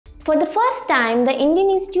For the first time, the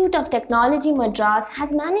Indian Institute of Technology Madras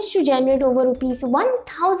has managed to generate over rupees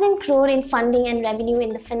 1000 crore in funding and revenue in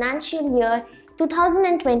the financial year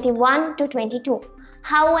 2021 to 22.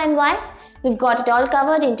 How and why? We've got it all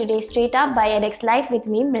covered in today's Straight Up by EdexLive with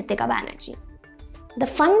me, Mrittika Banerjee. The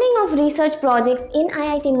funding of research projects in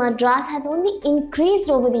IIT Madras has only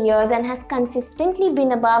increased over the years and has consistently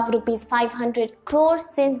been above rupees 500 crore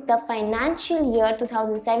since the financial year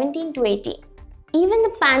 2017 to 18. Even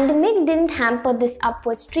the pandemic didn't hamper this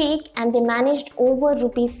upward streak, and they managed over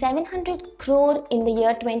rupees 700 crore in the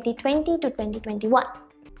year 2020 to 2021.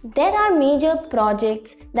 There are major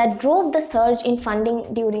projects that drove the surge in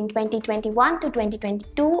funding during 2021 to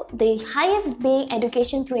 2022. The highest being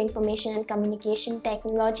education through information and communication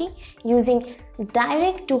technology using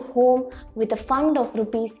direct to home with a fund of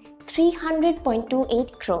rupees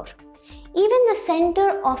 300.28 crore. Even the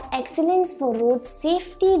Center of Excellence for Road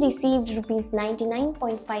Safety received rupees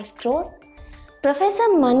 99.5 crore.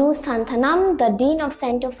 Professor Manu Santhanam, the Dean of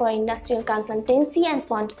Center for Industrial Consultancy and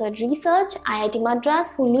Sponsored Research, IIT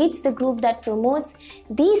Madras, who leads the group that promotes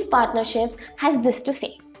these partnerships, has this to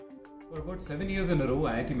say. For about 7 years in a row,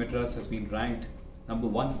 IIT Madras has been ranked number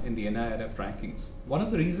 1 in the NIRF rankings. One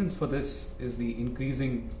of the reasons for this is the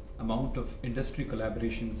increasing amount of industry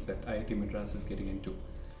collaborations that IIT Madras is getting into.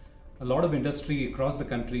 A lot of industry across the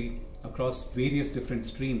country, across various different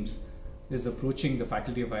streams, is approaching the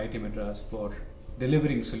faculty of IIT Madras for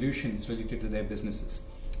delivering solutions related to their businesses.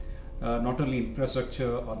 Not only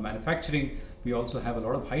infrastructure or manufacturing, we also have a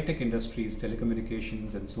lot of high-tech industries,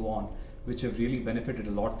 telecommunications and so on, which have really benefited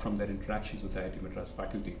a lot from their interactions with the IIT Madras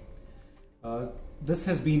faculty. This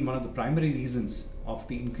has been one of the primary reasons of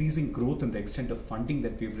the increasing growth and the extent of funding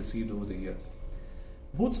that we have received over the years.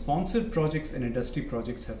 Both sponsored projects and industry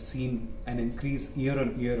projects have seen an increase year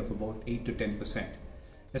on year of about 8 to 10%.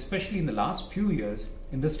 Especially in the last few years,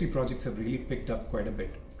 industry projects have really picked up quite a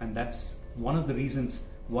bit, and that's one of the reasons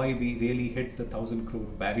why we really hit the 1000 crore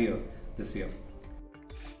barrier this year.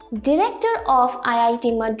 Director of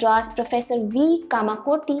IIT Madras, Professor V.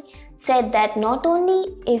 Kamakorti, said that not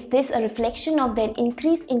only is this a reflection of their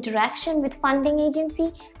increased interaction with funding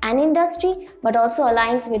agency and industry, but also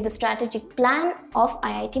aligns with the strategic plan of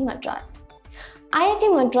IIT Madras.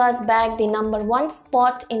 IIT Madras bagged the number 1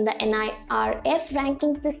 spot in the NIRF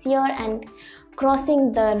rankings this year, and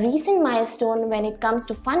crossing the recent milestone when it comes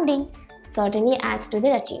to funding certainly adds to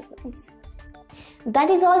their achievements.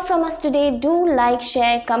 That is all from us today. Do like,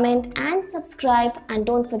 share, comment and subscribe, and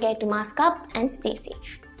don't forget to mask up and stay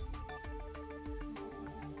safe.